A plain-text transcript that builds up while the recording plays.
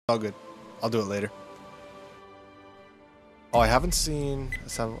Oh, good. I'll do it later. Oh, I haven't seen...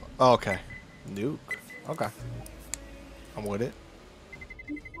 Oh, okay. Nuke. Okay. I'm with it.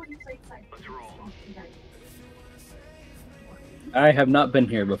 I have not been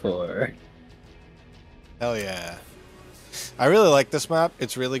here before. Hell yeah. I really like this map.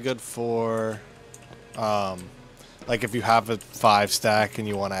 It's really good for... like if you have a 5 stack and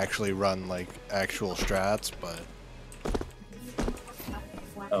you want to actually run like actual strats, but...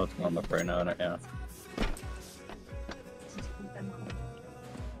 Oh, it's going up right now, yeah.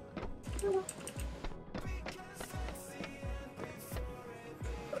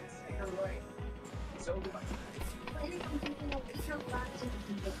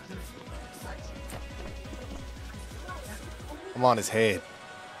 I'm on his head.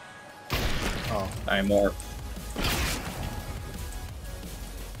 Oh. I'm more.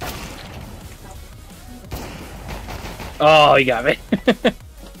 Oh, you got me.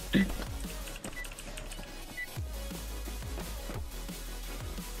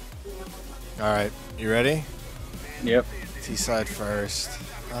 Alright, you ready? Yep. T-side first.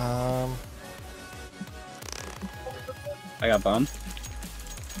 I got bombed.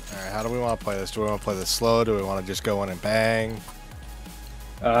 Alright, how do we want to play this? Do we want to play this slow? Do we want to just go in and bang?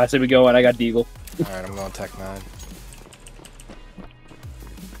 I said we go in. I got Deagle. Alright, I'm going Tech 9.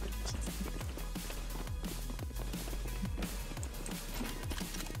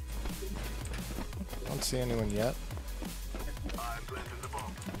 Don't see anyone yet.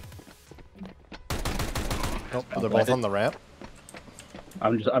 Nope, they're both on the ramp.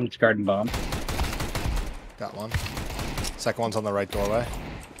 I'm just guarding bomb. Got one. Second one's on the right doorway.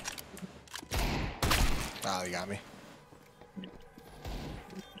 Oh, you got me.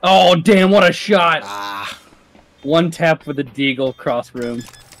 Oh damn! What a shot! Ah. One tap with the Deagle cross room.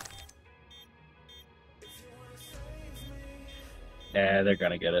 Yeah, they're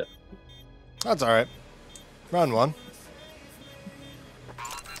gonna get it. That's alright. Round 1.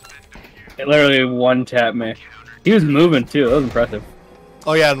 They literally one tap me. He was moving too. That was impressive.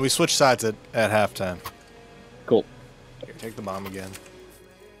 Oh yeah, and we switched sides at halftime. Cool. Here, take the bomb again.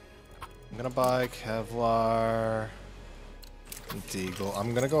 I'm gonna buy Kevlar and Deagle.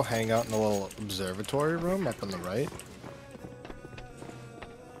 I'm gonna go hang out in a little observatory room up on the right.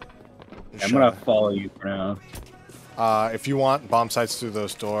 I'm gonna follow you for now. If you want bomb sites through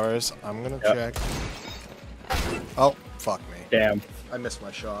those doors, I'm gonna check. Oh, fuck me. Damn. I missed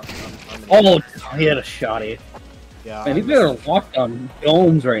my shot. Oh, he had a shotty. Yeah. I think they're locked on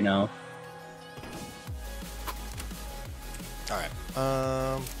domes right now. Alright.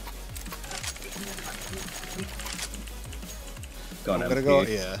 I'm gonna go,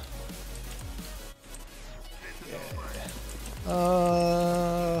 yeah.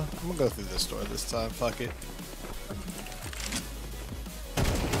 I'm gonna go through this door this time, fuck it.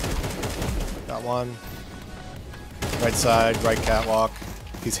 Got one. Right side, right catwalk.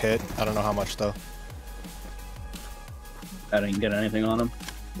 He's hit. I don't know how much though. I didn't get anything on him.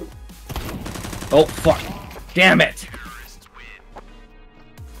 Oh, fuck. Damn it!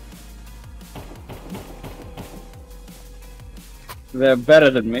 They're better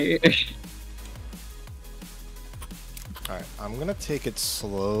than me. Alright, I'm gonna take it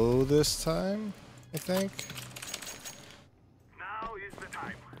slow this time, I think. Now is the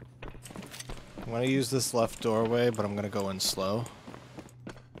time. I'm gonna use this left doorway, but I'm gonna go in slow.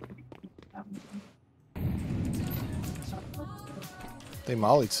 They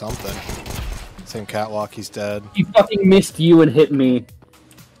mollied something. Same catwalk, he's dead. He fucking missed you and hit me.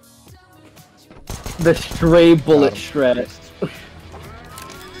 The stray bullet shred.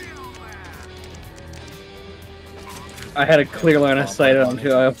 I had a clear line of sight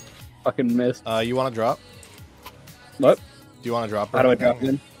until I fucking missed. You wanna drop? What? Do you wanna drop? How do I drop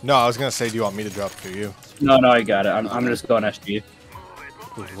in? No, I was gonna say, do you want me to drop for you? No, I got it. I'm just going SG.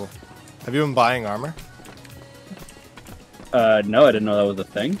 Cool. Have you been buying armor? No, I didn't know that was a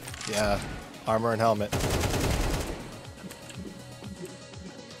thing. Yeah, armor and helmet.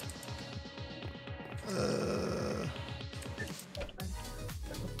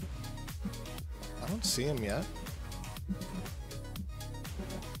 I don't see him yet.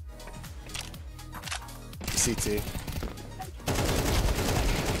 CT.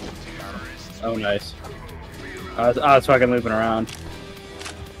 Oh, nice. I was fucking looping around.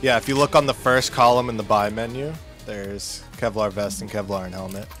 Yeah, if you look on the first column in the buy menu, there's Kevlar vest and Kevlar and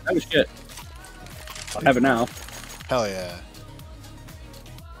helmet. Oh shit. I have it now. Hell yeah.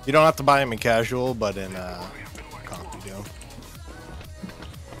 You don't have to buy them in casual, but in comp you do.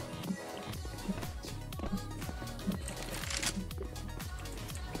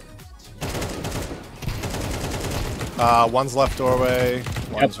 One's left doorway,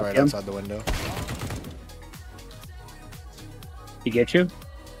 One's right outside the window. He get you?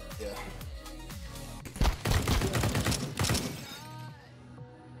 Yeah.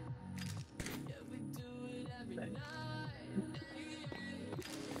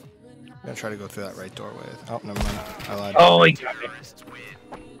 I'm gonna try to go through that right doorway. Oh, never mind. I lied. Oh, he got me.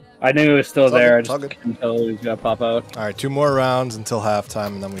 I knew he was still It's all there. good, I it's all just couldn't tell he was gonna pop out. Alright, 2 more rounds until halftime,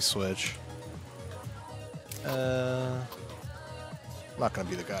 and then we switch. I'm not gonna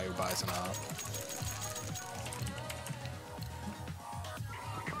be the guy who buys an op.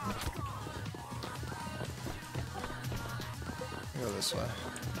 Go this way.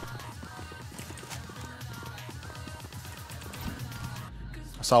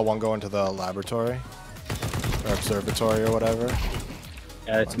 I saw one go into the laboratory, or observatory, or whatever.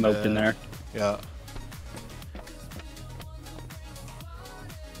 Yeah, it's smoked in there. Yeah.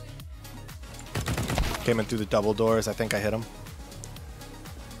 Came in through the double doors. I think I hit him.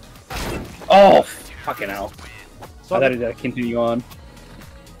 Oh, fucking hell. I thought he'd continue on.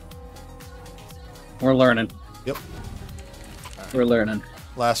 We're learning. Yep. We're learning.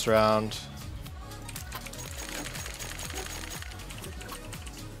 Last round.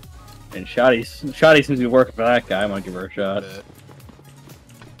 And Shoddy seems to be working for that guy. I might give her a shot.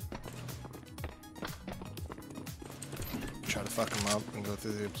 Try to fuck him up and go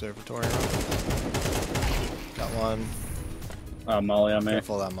through the observatory. Got one. Molly on me.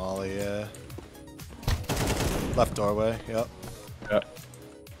 Careful of that Molly, yeah. Left doorway, yep. Yep.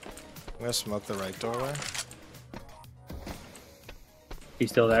 I'm gonna smoke the right doorway. He's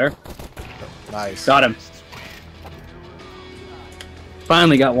still there. Yep. Nice. Got him.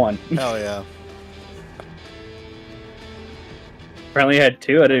 Finally got one. Hell yeah. Apparently I had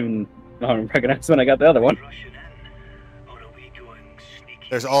 2. I didn't even recognize when I got the other one.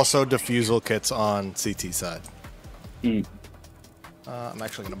 There's also defusal kits on CT side. Hmm. I'm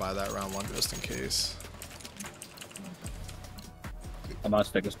actually gonna buy that round 1 just in case. I'm on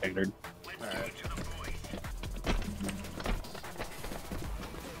stick a standard. Alright.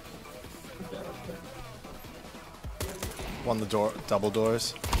 Won the door, double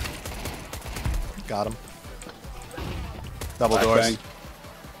doors. Got him. Double doors. Bang.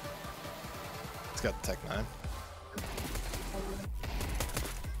 He's got the Tech 9.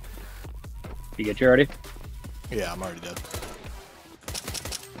 You get you already? Yeah, I'm already dead.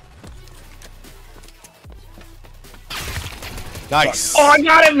 Nice! Oh, I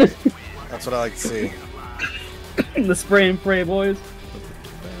got him! That's what I like to see. The spray and pray, boys.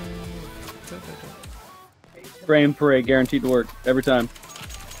 Spray and pray, guaranteed to work every time.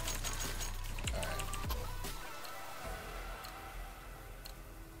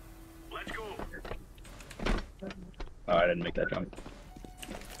 Let's go. Oh, I didn't make that jump.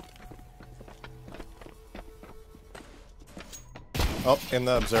 Oh, in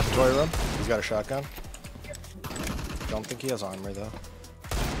the observatory room. He's got a shotgun. Don't think he has armor though.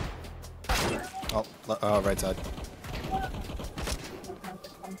 Oh, right side.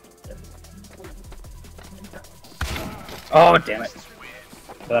 Oh, damn it.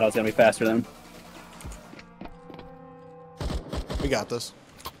 I thought I was going to be faster than him. We got this.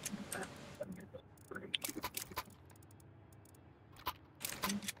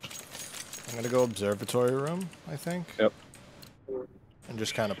 I'm gonna go observatory room, I think. Yep. And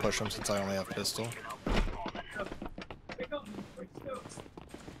just kind of push him since I only have pistol.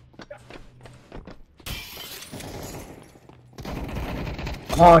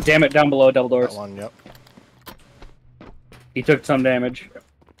 Oh, damn it. Down below, double doors. That one, yep. He took some damage.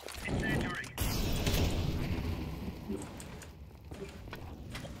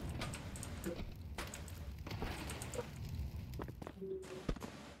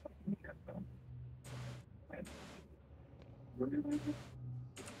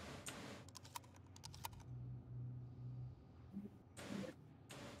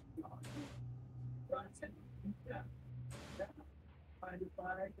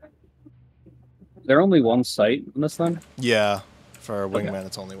 Is there only one site on this then? Yeah, for Wingman,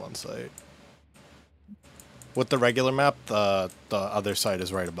 it's only one site. With the regular map, the other site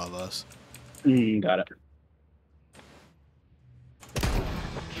is right above us. Got it.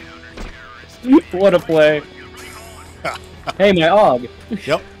 What a play. Hey, my AUG.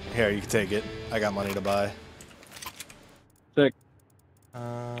 Yep. Here, you can take it. I got money to buy. Sick. Yeah,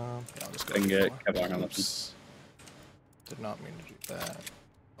 I'll just go I can for get more. Kevlar on Oops. Did not mean to do that.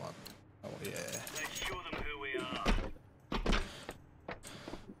 Oh, yeah. Let's show them who we are.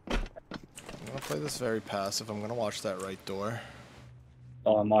 I'm gonna play this very passive. I'm gonna watch that right door.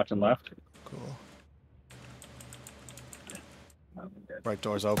 Oh, I'm watching left. Cool. Right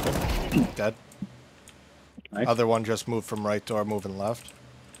door's open. Dead. Nice. Other one just moved from right door, moving left.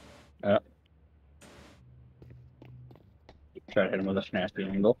 Try to hit him with a nasty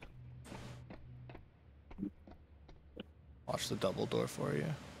angle. Watch the double door for you.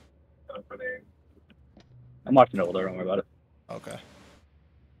 I'm watching over there, don't worry about it. Okay.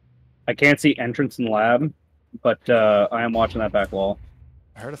 I can't see entrance in lab, but I am watching that back wall.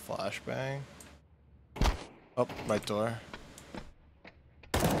 I heard a flashbang. Oh, right door.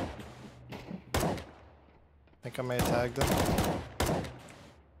 Think I may have tagged him.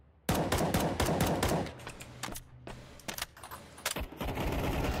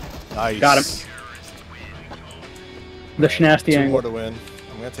 Nice. Got him. The nasty Two angle. more to win.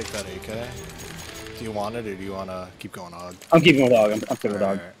 I'm gonna take that AK. Do you want it, or do you wanna keep going hog? I'm keeping with dog. I'm keeping with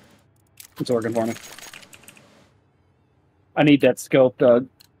dog. Alright. It's working for me. I need that scope, Doug.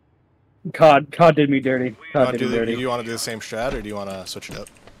 COD did me dirty. COD did me dirty. Do you want to do the same strat, or do you want to switch it up?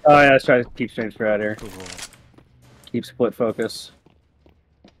 Oh yeah, let's try to keep straight out here. Cool. Keep split focus.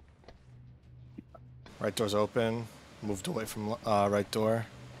 Right door's open. Moved away from right door.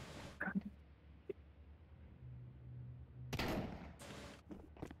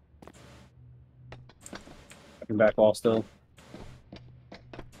 Back wall still.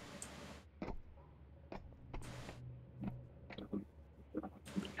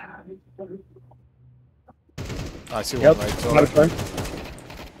 I see one right door.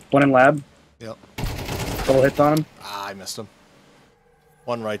 One in lab. Yep. Couple hits on him. Ah, I missed him.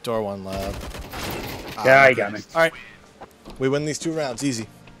 One right door, one lab. Yeah, he got me. Alright. We win these 2 rounds, easy.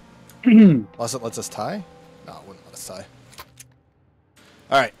 Unless it lets us tie? No, it wouldn't let us tie.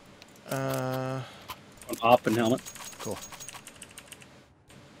 Alright. One op and helmet. Cool.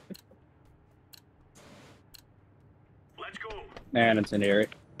 Let's go. And incendiary.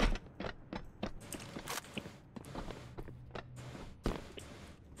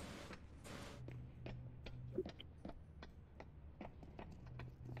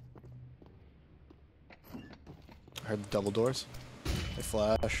 I heard the double doors. They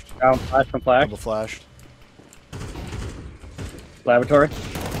flashed. Flash from flash. Double flashed. Laboratory.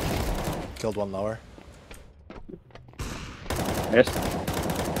 Killed one lower. Missed.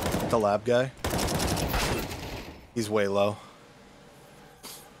 The lab guy. He's way low.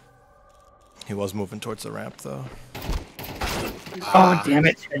 He was moving towards the ramp, though. Oh, damn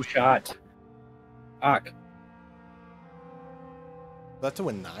it. Headshot. Fuck. That to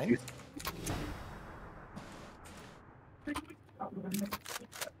win 9?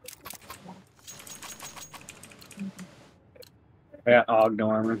 I got Ogg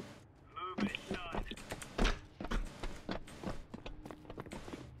armor. Move it, son.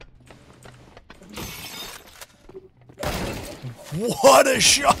 What a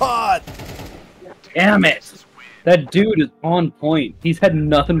shot! Damn it! That dude is on point. He's had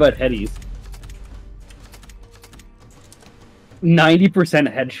nothing but headies.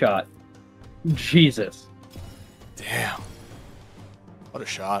 90% headshot. Jesus. Damn. What a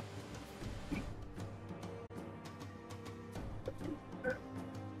shot.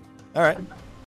 Alright.